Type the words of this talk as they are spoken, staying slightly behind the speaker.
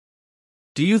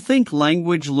Do you think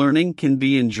language learning can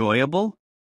be enjoyable?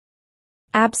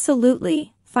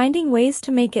 Absolutely. Finding ways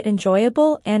to make it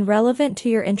enjoyable and relevant to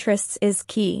your interests is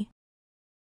key.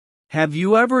 Have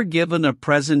you ever given a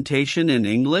presentation in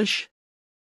English?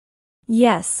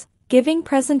 Yes, giving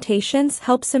presentations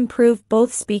helps improve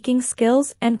both speaking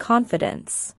skills and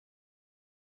confidence.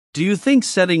 Do you think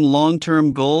setting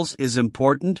long-term goals is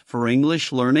important for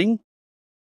English learning?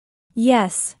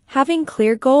 Yes, having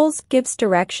clear goals gives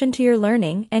direction to your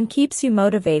learning and keeps you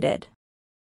motivated.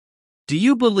 Do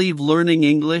you believe learning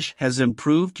English has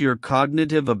improved your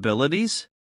cognitive abilities?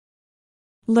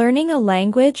 Learning a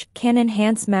language can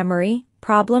enhance memory,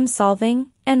 problem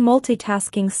solving, and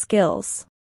multitasking skills.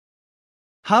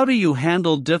 How do you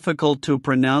handle difficult to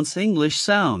pronounce English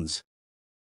sounds?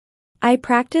 I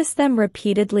practice them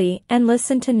repeatedly and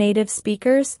listen to native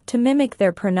speakers to mimic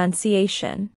their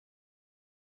pronunciation.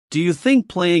 Do you think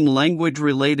playing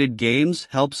language-related games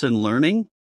helps in learning?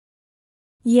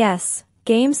 Yes,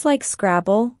 games like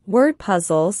Scrabble, word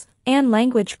puzzles, and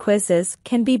language quizzes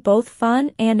can be both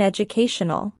fun and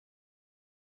educational.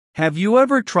 Have you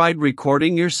ever tried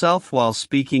recording yourself while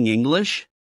speaking English?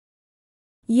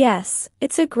 Yes,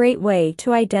 it's a great way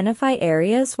to identify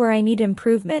areas where I need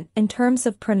improvement in terms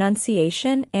of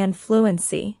pronunciation and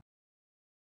fluency.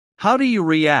 How do you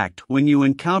react when you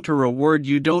encounter a word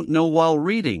you don't know while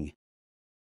reading?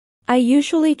 I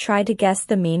usually try to guess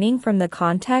the meaning from the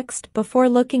context before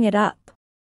looking it up.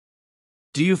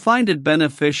 Do you find it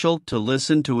beneficial to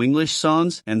listen to English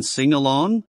songs and sing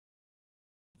along?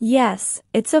 Yes,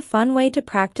 it's a fun way to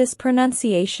practice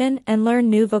pronunciation and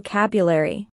learn new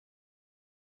vocabulary.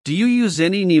 Do you use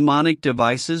any mnemonic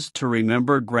devices to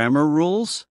remember grammar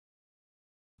rules?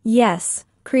 Yes,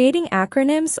 creating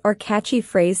acronyms or catchy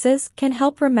phrases can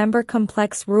help remember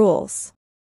complex rules.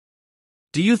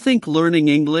 Do you think learning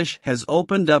English has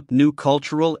opened up new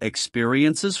cultural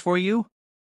experiences for you?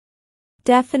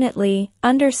 Definitely,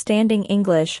 understanding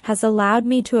English has allowed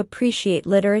me to appreciate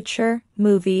literature,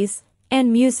 movies,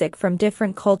 and music from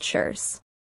different cultures.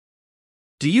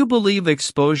 Do you believe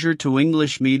exposure to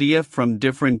English media from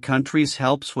different countries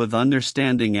helps with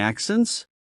understanding accents?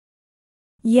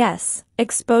 Yes,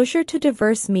 exposure to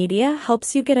diverse media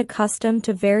helps you get accustomed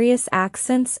to various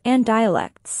accents and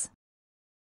dialects.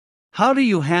 How do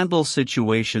you handle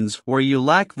situations where you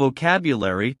lack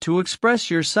vocabulary to express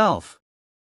yourself?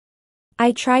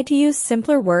 I try to use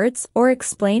simpler words or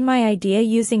explain my idea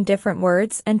using different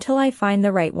words until I find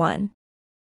the right one.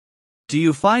 Do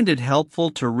you find it helpful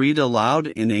to read aloud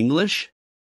in English?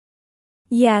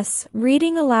 Yes,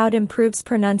 reading aloud improves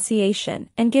pronunciation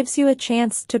and gives you a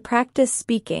chance to practice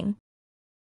speaking.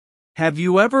 Have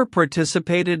you ever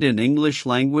participated in English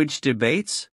language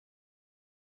debates?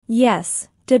 Yes,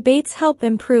 debates help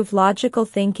improve logical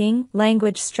thinking,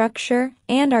 language structure,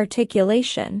 and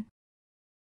articulation.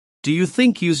 Do you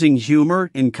think using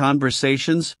humor in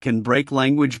conversations can break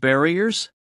language barriers?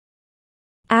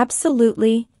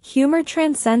 Absolutely, humor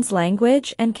transcends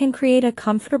language and can create a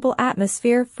comfortable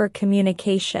atmosphere for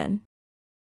communication.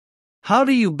 How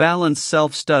do you balance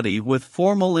self-study with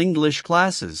formal English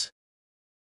classes?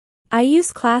 I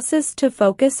use classes to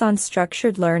focus on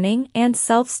structured learning and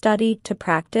self-study to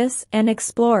practice and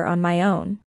explore on my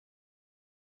own.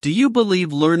 Do you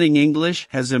believe learning English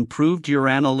has improved your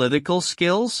analytical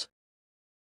skills?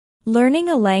 Learning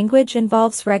a language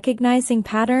involves recognizing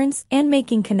patterns and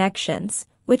making connections,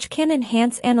 which can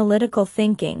enhance analytical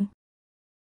thinking.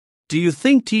 Do you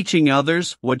think teaching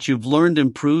others what you've learned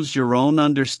improves your own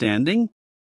understanding?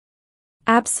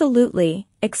 Absolutely,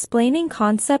 explaining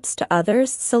concepts to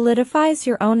others solidifies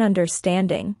your own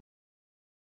understanding.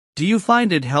 Do you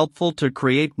find it helpful to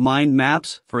create mind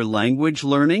maps for language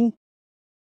learning?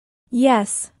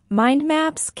 Yes, mind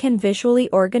maps can visually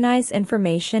organize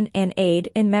information and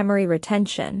aid in memory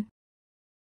retention.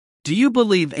 Do you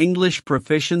believe English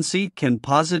proficiency can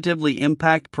positively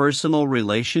impact personal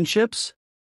relationships?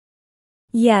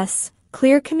 Yes,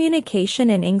 clear communication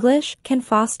in English can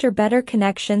foster better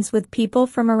connections with people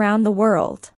from around the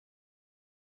world.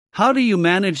 How do you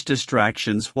manage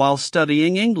distractions while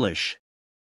studying English?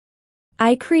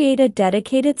 I create a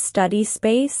dedicated study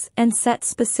space and set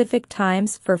specific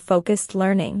times for focused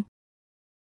learning.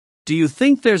 Do you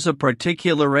think there's a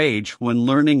particular age when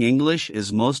learning English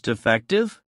is most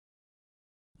effective?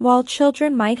 While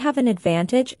children might have an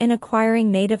advantage in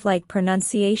acquiring native-like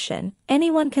pronunciation,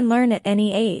 anyone can learn at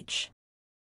any age.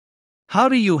 How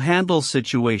do you handle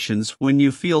situations when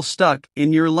you feel stuck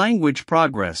in your language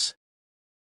progress?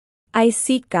 I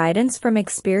seek guidance from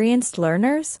experienced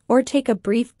learners or take a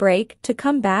brief break to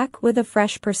come back with a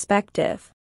fresh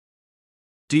perspective.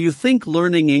 Do you think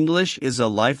learning English is a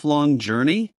lifelong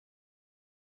journey?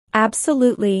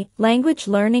 Absolutely, language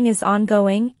learning is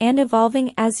ongoing and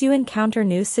evolving as you encounter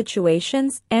new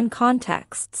situations and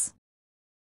contexts.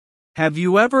 Have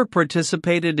you ever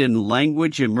participated in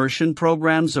language immersion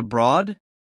programs abroad?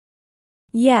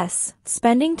 Yes,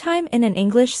 spending time in an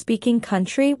English-speaking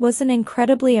country was an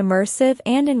incredibly immersive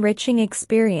and enriching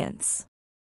experience.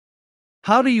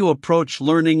 How do you approach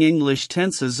learning English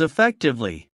tenses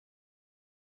effectively?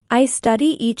 I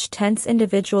study each tense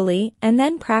individually and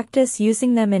then practice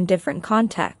using them in different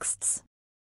contexts.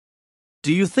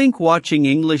 Do you think watching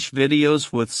English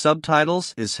videos with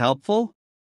subtitles is helpful?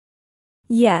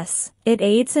 Yes, it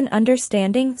aids in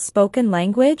understanding spoken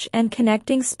language and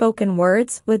connecting spoken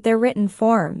words with their written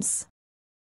forms.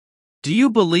 Do you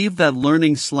believe that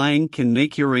learning slang can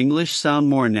make your English sound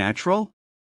more natural?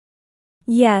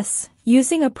 Yes,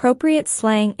 using appropriate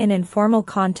slang in informal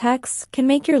contexts can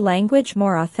make your language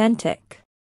more authentic.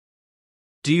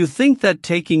 Do you think that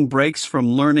taking breaks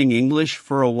from learning English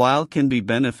for a while can be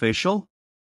beneficial?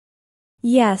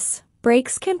 Yes,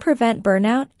 breaks can prevent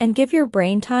burnout and give your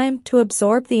brain time to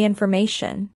absorb the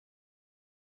information.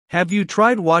 Have you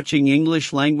tried watching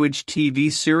English language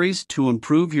TV series to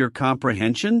improve your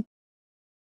comprehension?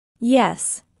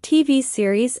 Yes, TV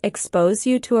series expose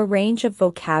you to a range of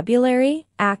vocabulary,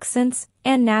 accents,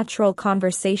 and natural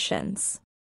conversations.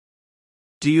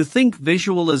 Do you think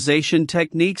visualization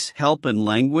techniques help in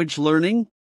language learning?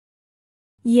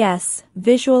 Yes,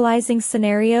 visualizing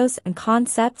scenarios and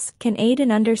concepts can aid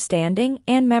in understanding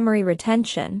and memory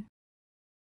retention.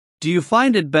 Do you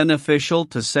find it beneficial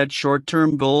to set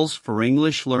short-term goals for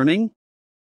English learning?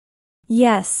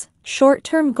 Yes,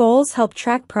 short-term goals help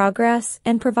track progress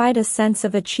and provide a sense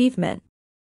of achievement.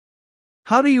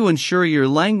 How do you ensure your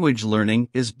language learning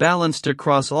is balanced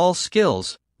across all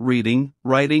skills: reading,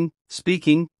 writing,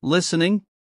 speaking, listening?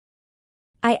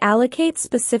 I allocate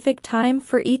specific time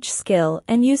for each skill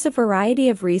and use a variety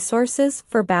of resources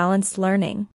for balanced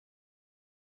learning.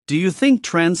 Do you think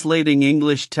translating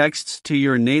English texts to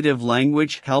your native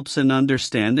language helps in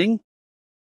understanding?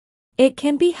 It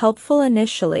can be helpful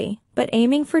initially, but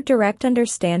aiming for direct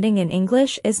understanding in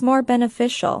English is more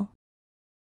beneficial.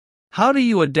 How do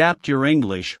you adapt your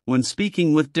English when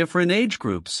speaking with different age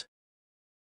groups?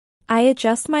 I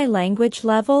adjust my language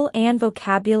level and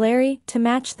vocabulary to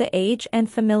match the age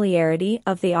and familiarity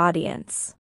of the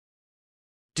audience.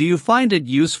 Do you find it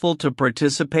useful to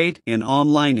participate in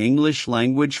online English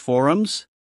language forums?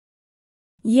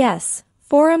 Yes,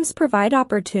 forums provide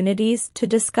opportunities to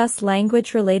discuss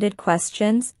language-related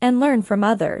questions and learn from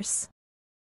others.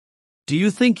 Do you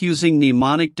think using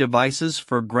mnemonic devices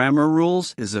for grammar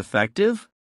rules is effective?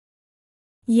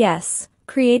 Yes,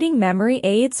 creating memory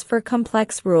aids for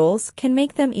complex rules can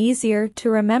make them easier to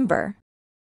remember.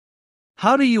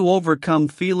 How do you overcome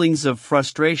feelings of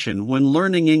frustration when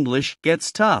learning English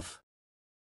gets tough?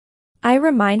 I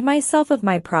remind myself of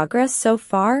my progress so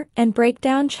far and break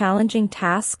down challenging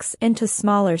tasks into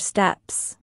smaller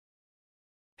steps.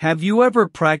 Have you ever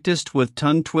practiced with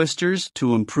tongue twisters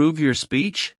to improve your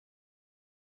speech?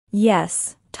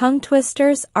 Yes, tongue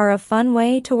twisters are a fun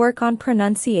way to work on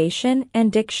pronunciation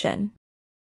and diction.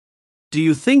 Do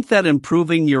you think that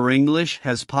improving your English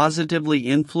has positively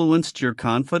influenced your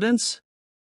confidence?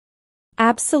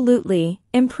 Absolutely,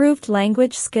 improved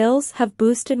language skills have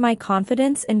boosted my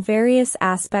confidence in various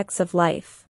aspects of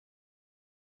life.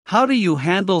 How do you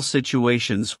handle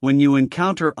situations when you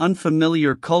encounter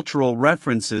unfamiliar cultural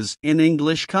references in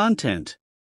English content?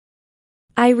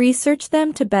 I research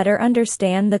them to better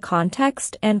understand the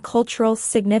context and cultural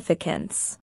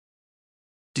significance.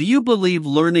 Do you believe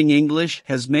learning English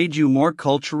has made you more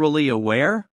culturally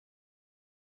aware?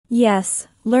 Yes,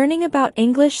 learning about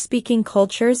English-speaking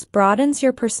cultures broadens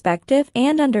your perspective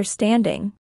and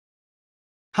understanding.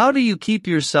 How do you keep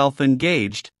yourself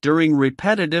engaged during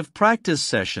repetitive practice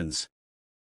sessions?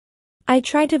 I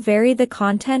try to vary the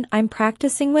content I'm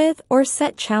practicing with or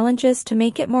set challenges to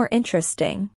make it more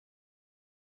interesting.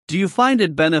 Do you find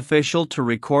it beneficial to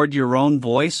record your own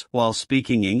voice while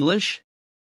speaking English?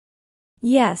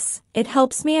 Yes, it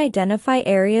helps me identify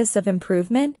areas of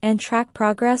improvement and track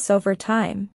progress over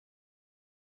time.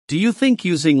 Do you think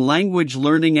using language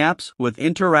learning apps with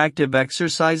interactive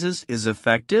exercises is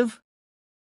effective?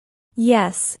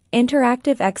 Yes,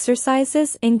 interactive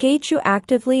exercises engage you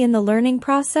actively in the learning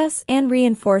process and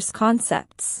reinforce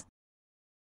concepts.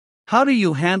 How do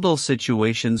you handle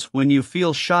situations when you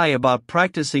feel shy about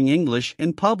practicing English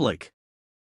in public?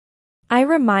 I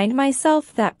remind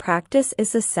myself that practice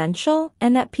is essential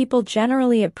and that people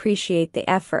generally appreciate the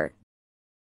effort.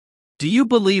 Do you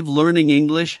believe learning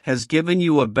English has given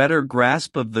you a better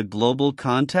grasp of the global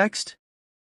context?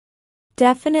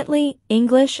 Definitely,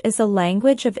 English is a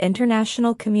language of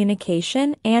international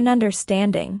communication and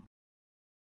understanding.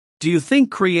 Do you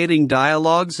think creating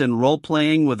dialogues and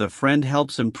role-playing with a friend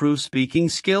helps improve speaking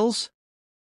skills?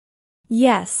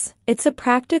 Yes, it's a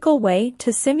practical way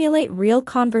to simulate real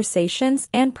conversations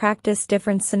and practice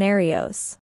different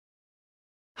scenarios.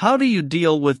 How do you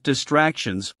deal with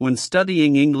distractions when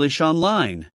studying English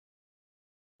online?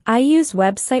 I use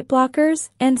website blockers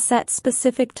and set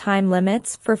specific time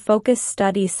limits for focused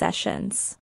study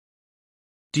sessions.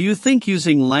 Do you think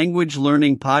using language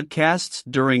learning podcasts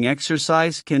during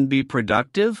exercise can be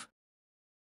productive?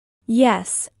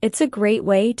 Yes, it's a great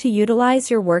way to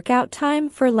utilize your workout time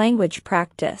for language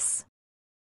practice.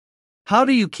 How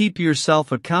do you keep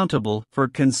yourself accountable for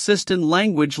consistent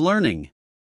language learning?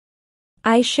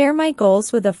 I share my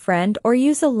goals with a friend or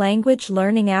use a language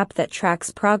learning app that tracks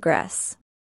progress.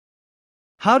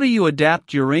 How do you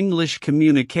adapt your English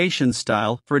communication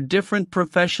style for different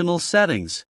professional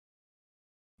settings?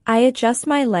 I adjust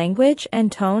my language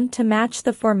and tone to match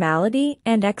the formality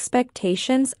and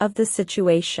expectations of the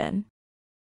situation.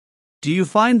 Do you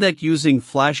find that using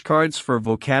flashcards for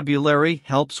vocabulary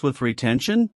helps with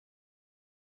retention?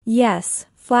 Yes,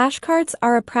 flashcards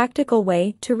are a practical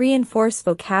way to reinforce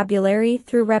vocabulary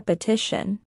through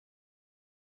repetition.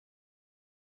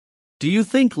 Do you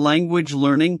think language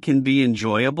learning can be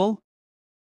enjoyable?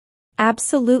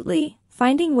 Absolutely.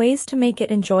 Finding ways to make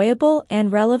it enjoyable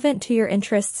and relevant to your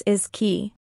interests is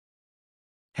key.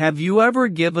 Have you ever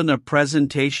given a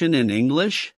presentation in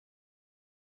English?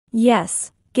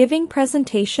 Yes, giving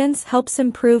presentations helps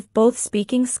improve both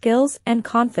speaking skills and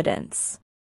confidence.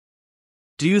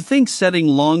 Do you think setting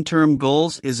long-term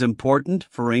goals is important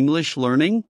for English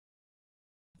learning?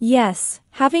 Yes,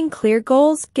 having clear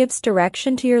goals gives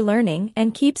direction to your learning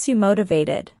and keeps you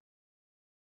motivated.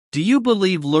 Do you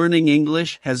believe learning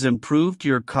English has improved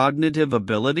your cognitive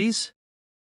abilities?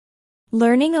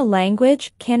 Learning a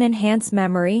language can enhance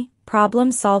memory,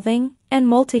 problem solving, and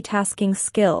multitasking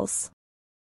skills.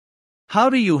 How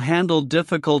do you handle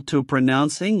difficult to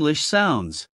pronounce English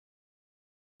sounds?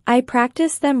 I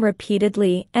practice them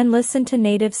repeatedly and listen to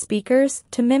native speakers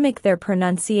to mimic their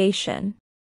pronunciation.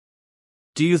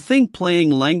 Do you think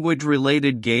playing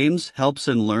language-related games helps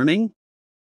in learning?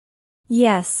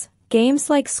 Yes, games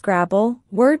like Scrabble,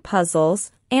 word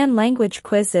puzzles, and language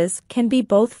quizzes can be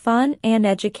both fun and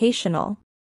educational.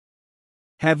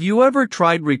 Have you ever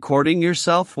tried recording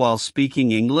yourself while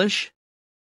speaking English?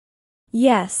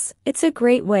 Yes, it's a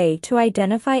great way to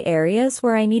identify areas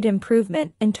where I need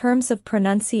improvement in terms of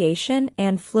pronunciation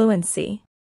and fluency.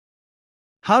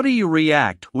 How do you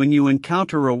react when you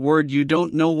encounter a word you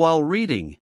don't know while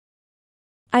reading?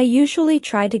 I usually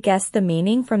try to guess the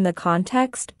meaning from the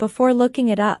context before looking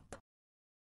it up.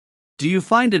 Do you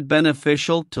find it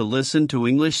beneficial to listen to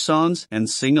English songs and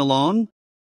sing along?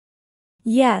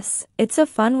 Yes, it's a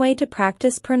fun way to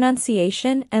practice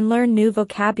pronunciation and learn new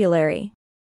vocabulary.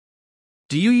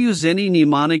 Do you use any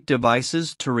mnemonic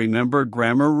devices to remember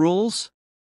grammar rules?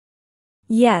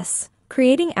 Yes,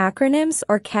 creating acronyms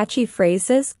or catchy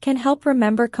phrases can help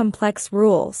remember complex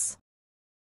rules.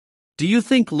 Do you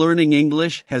think learning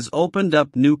English has opened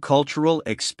up new cultural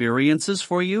experiences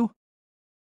for you?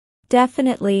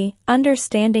 Definitely,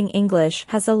 understanding English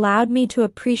has allowed me to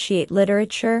appreciate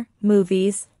literature,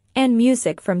 movies, and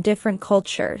music from different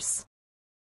cultures.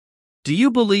 Do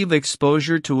you believe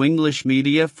exposure to English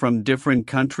media from different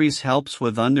countries helps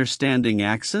with understanding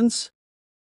accents?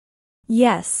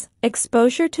 Yes,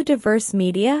 exposure to diverse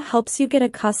media helps you get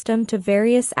accustomed to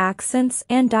various accents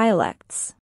and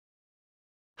dialects.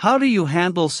 How do you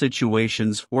handle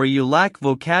situations where you lack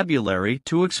vocabulary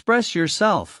to express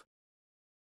yourself?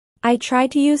 I try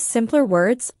to use simpler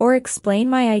words or explain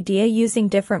my idea using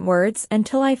different words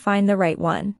until I find the right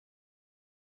one.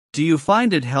 Do you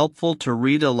find it helpful to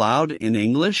read aloud in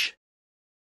English?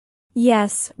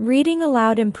 Yes, reading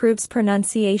aloud improves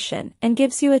pronunciation and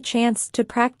gives you a chance to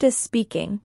practice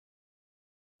speaking.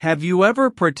 Have you ever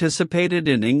participated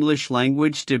in English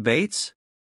language debates?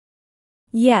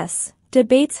 Yes,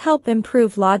 debates help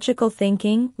improve logical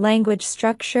thinking, language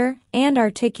structure, and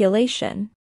articulation.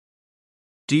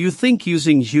 Do you think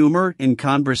using humor in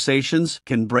conversations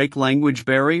can break language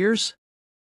barriers?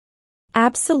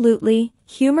 Absolutely,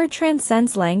 humor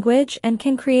transcends language and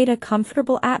can create a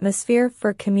comfortable atmosphere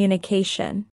for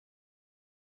communication.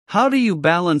 How do you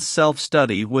balance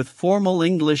self-study with formal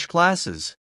English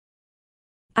classes?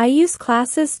 I use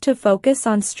classes to focus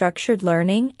on structured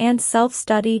learning and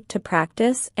self-study to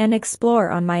practice and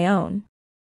explore on my own.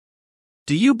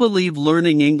 Do you believe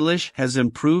learning English has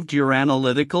improved your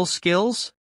analytical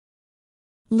skills?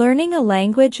 Learning a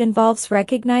language involves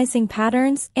recognizing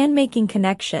patterns and making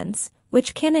connections,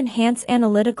 which can enhance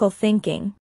analytical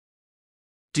thinking.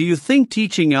 Do you think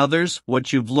teaching others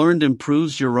what you've learned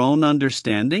improves your own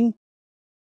understanding?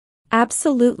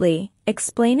 Absolutely,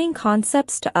 explaining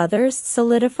concepts to others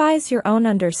solidifies your own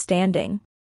understanding.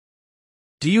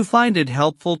 Do you find it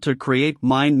helpful to create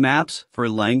mind maps for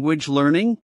language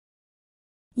learning?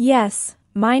 Yes,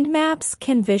 mind maps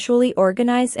can visually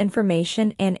organize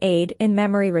information and aid in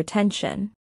memory retention.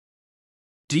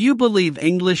 Do you believe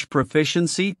English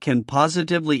proficiency can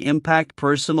positively impact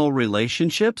personal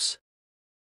relationships?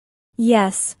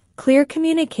 Yes, clear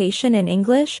communication in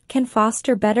English can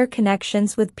foster better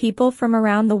connections with people from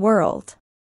around the world.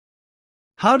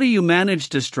 How do you manage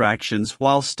distractions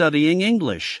while studying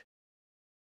English?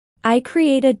 I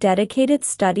create a dedicated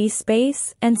study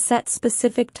space and set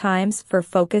specific times for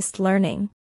focused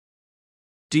learning.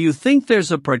 Do you think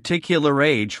there's a particular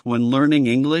age when learning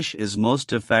English is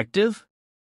most effective?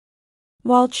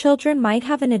 While children might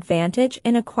have an advantage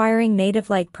in acquiring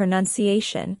native-like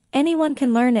pronunciation, anyone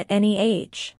can learn at any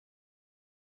age.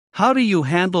 How do you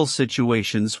handle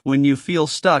situations when you feel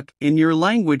stuck in your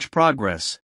language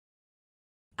progress?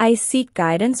 I seek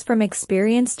guidance from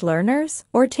experienced learners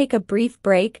or take a brief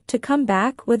break to come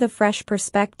back with a fresh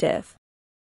perspective.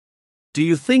 Do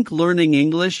you think learning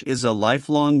English is a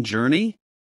lifelong journey?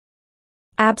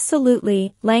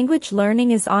 Absolutely, language learning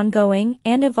is ongoing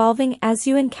and evolving as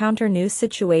you encounter new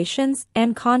situations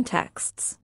and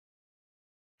contexts.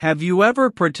 Have you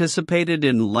ever participated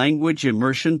in language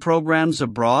immersion programs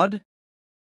abroad?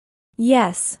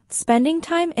 Yes, spending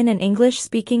time in an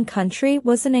English-speaking country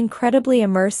was an incredibly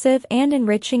immersive and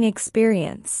enriching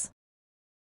experience.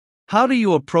 How do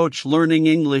you approach learning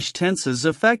English tenses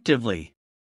effectively?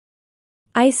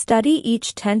 I study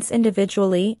each tense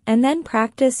individually and then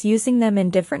practice using them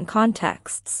in different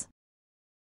contexts.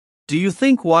 Do you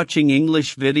think watching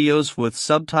English videos with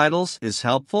subtitles is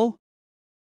helpful?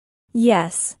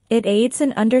 Yes, it aids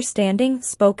in understanding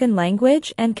spoken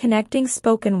language and connecting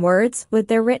spoken words with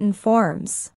their written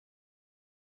forms.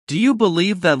 Do you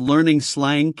believe that learning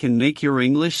slang can make your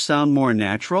English sound more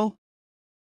natural?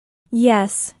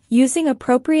 Yes, using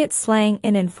appropriate slang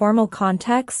in informal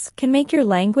contexts can make your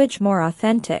language more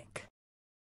authentic.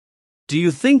 Do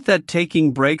you think that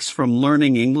taking breaks from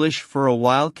learning English for a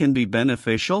while can be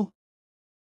beneficial?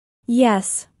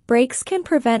 Yes, breaks can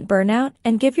prevent burnout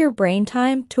and give your brain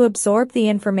time to absorb the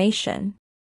information.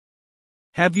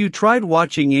 Have you tried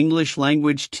watching English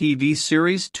language TV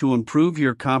series to improve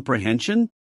your comprehension?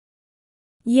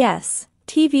 Yes,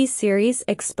 TV series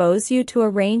expose you to a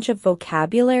range of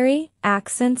vocabulary,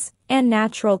 accents, and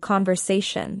natural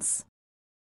conversations.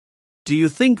 Do you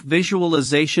think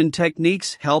visualization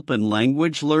techniques help in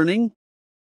language learning?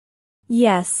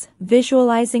 Yes,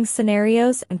 visualizing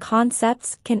scenarios and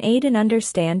concepts can aid in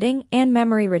understanding and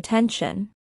memory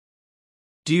retention.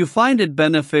 Do you find it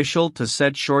beneficial to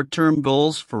set short-term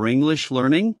goals for English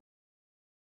learning?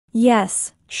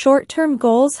 Yes, short-term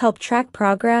goals help track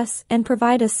progress and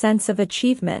provide a sense of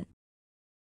achievement.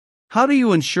 How do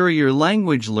you ensure your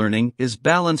language learning is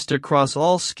balanced across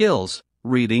all skills: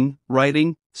 reading,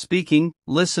 writing, speaking,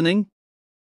 listening?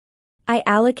 I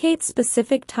allocate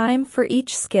specific time for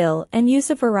each skill and use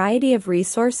a variety of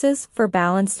resources for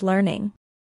balanced learning.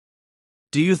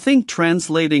 Do you think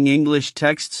translating English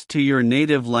texts to your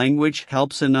native language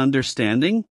helps in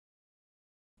understanding?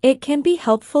 It can be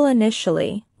helpful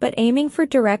initially, but aiming for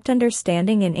direct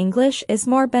understanding in English is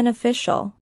more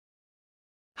beneficial.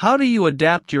 How do you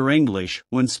adapt your English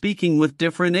when speaking with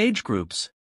different age groups?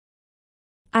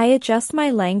 I adjust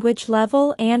my language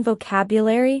level and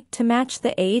vocabulary to match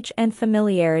the age and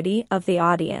familiarity of the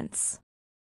audience.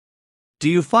 Do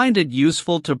you find it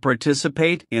useful to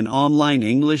participate in online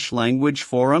English language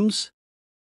forums?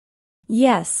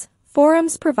 Yes,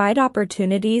 forums provide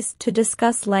opportunities to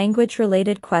discuss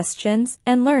language-related questions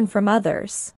and learn from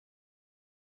others.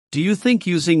 Do you think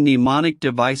using mnemonic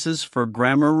devices for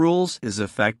grammar rules is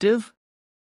effective?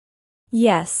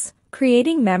 Yes,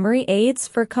 creating memory aids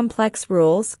for complex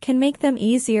rules can make them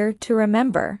easier to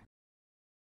remember.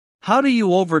 How do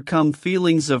you overcome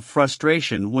feelings of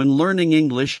frustration when learning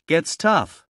English gets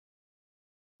tough?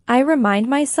 I remind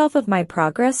myself of my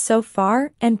progress so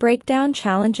far and break down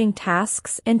challenging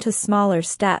tasks into smaller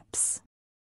steps.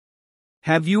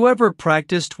 Have you ever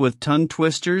practiced with tongue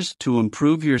twisters to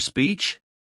improve your speech?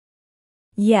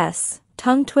 Yes,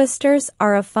 tongue twisters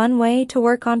are a fun way to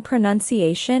work on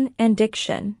pronunciation and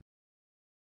diction.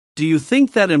 Do you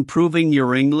think that improving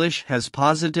your English has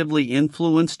positively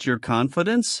influenced your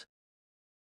confidence?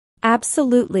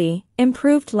 Absolutely.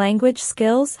 Improved language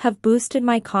skills have boosted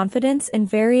my confidence in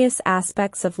various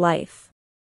aspects of life.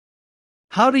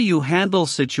 How do you handle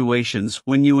situations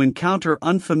when you encounter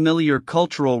unfamiliar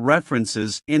cultural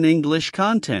references in English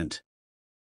content?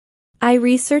 I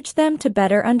research them to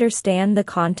better understand the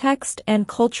context and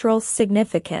cultural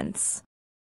significance.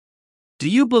 Do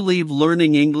you believe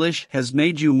learning English has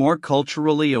made you more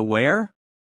culturally aware?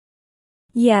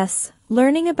 Yes,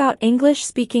 learning about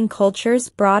English-speaking cultures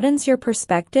broadens your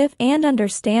perspective and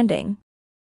understanding.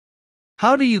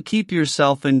 How do you keep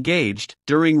yourself engaged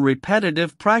during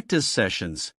repetitive practice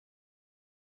sessions?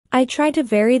 I try to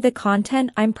vary the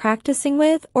content I'm practicing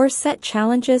with or set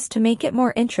challenges to make it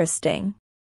more interesting.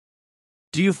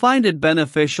 Do you find it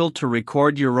beneficial to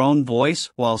record your own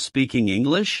voice while speaking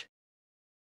English?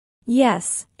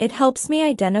 Yes, it helps me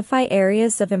identify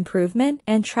areas of improvement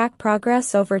and track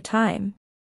progress over time.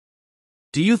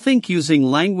 Do you think using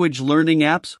language learning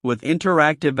apps with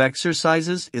interactive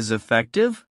exercises is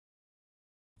effective?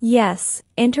 Yes,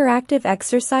 interactive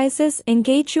exercises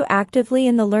engage you actively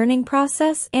in the learning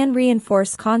process and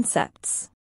reinforce concepts.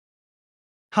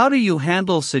 How do you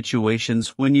handle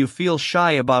situations when you feel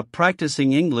shy about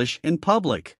practicing English in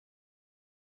public?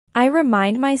 I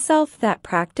remind myself that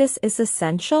practice is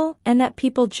essential and that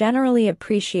people generally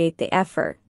appreciate the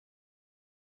effort.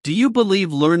 Do you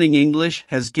believe learning English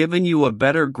has given you a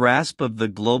better grasp of the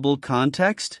global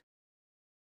context?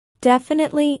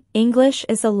 Definitely, English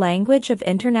is a language of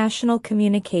international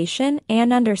communication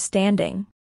and understanding.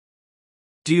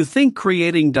 Do you think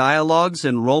creating dialogues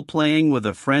and role-playing with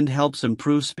a friend helps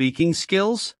improve speaking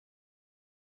skills?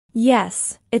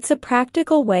 Yes, it's a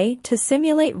practical way to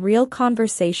simulate real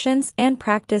conversations and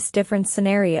practice different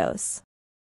scenarios.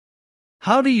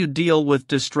 How do you deal with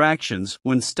distractions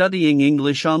when studying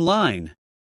English online?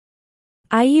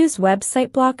 I use website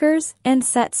blockers and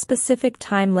set specific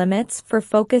time limits for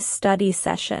focused study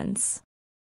sessions.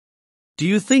 Do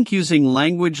you think using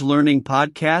language learning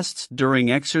podcasts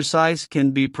during exercise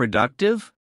can be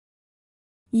productive?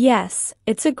 Yes,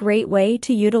 it's a great way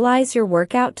to utilize your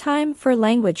workout time for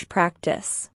language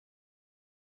practice.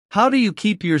 How do you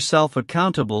keep yourself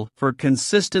accountable for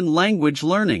consistent language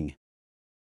learning?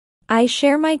 I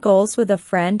share my goals with a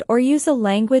friend or use a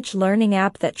language learning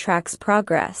app that tracks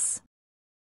progress.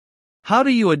 How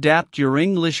do you adapt your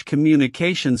English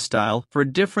communication style for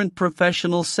different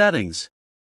professional settings?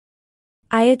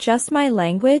 I adjust my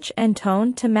language and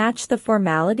tone to match the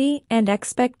formality and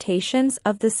expectations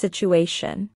of the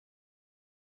situation.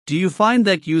 Do you find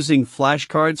that using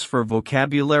flashcards for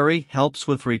vocabulary helps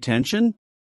with retention?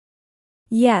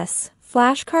 Yes,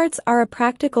 flashcards are a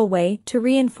practical way to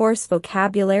reinforce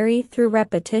vocabulary through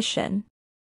repetition.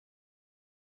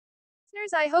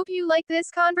 Listeners, I hope you like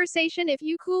this conversation. If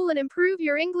you cool and improve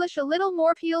your English a little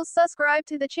more, please subscribe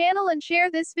to the channel and share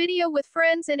this video with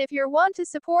friends. And if you want to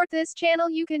support this channel,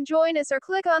 you can join us or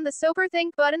click on the super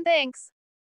thank button. Thanks.